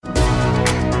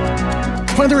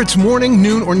Whether it's morning,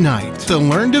 noon, or night, the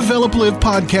Learn, Develop, Live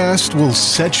podcast will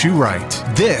set you right.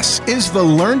 This is the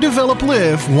Learn, Develop,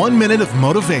 Live 1 Minute of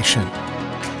Motivation.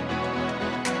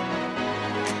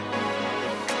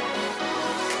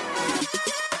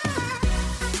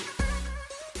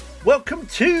 Welcome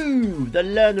to the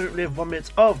Learn, Develop, Live 1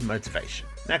 Minute of Motivation.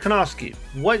 Now I can ask you,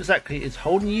 what exactly is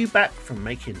holding you back from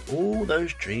making all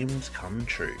those dreams come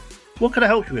true? What can I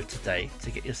help you with today to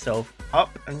get yourself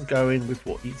up and going with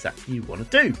what exactly you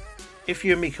want to do? If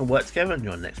you and me can work together on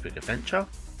your next big adventure,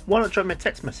 why not drop me a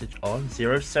text message on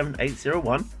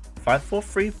 07801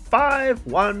 543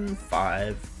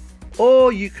 515.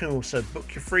 Or you can also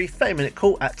book your free 30-minute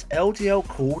call at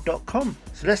ldlcall.com.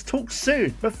 So let's talk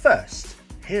soon. But first,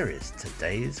 here is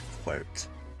today's quote.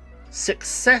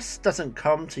 Success doesn't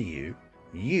come to you,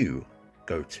 you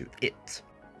go to it.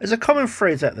 There's a common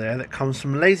phrase out there that comes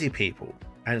from lazy people,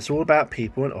 and it's all about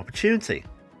people and opportunity.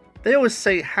 They always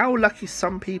say how lucky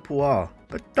some people are,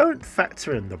 but don't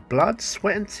factor in the blood,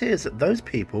 sweat and tears that those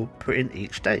people put in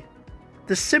each day.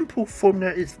 The simple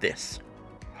formula is this: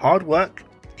 hard work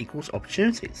equals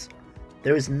opportunities.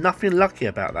 There is nothing lucky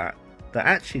about that, but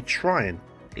actually trying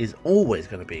is always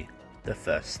going to be the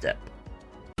first step.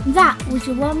 That was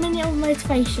your 1 minute of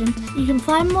motivation. You can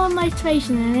find more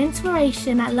motivation and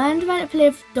inspiration at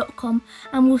learndeveloplive.com,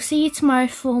 and we'll see you tomorrow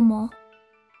for more.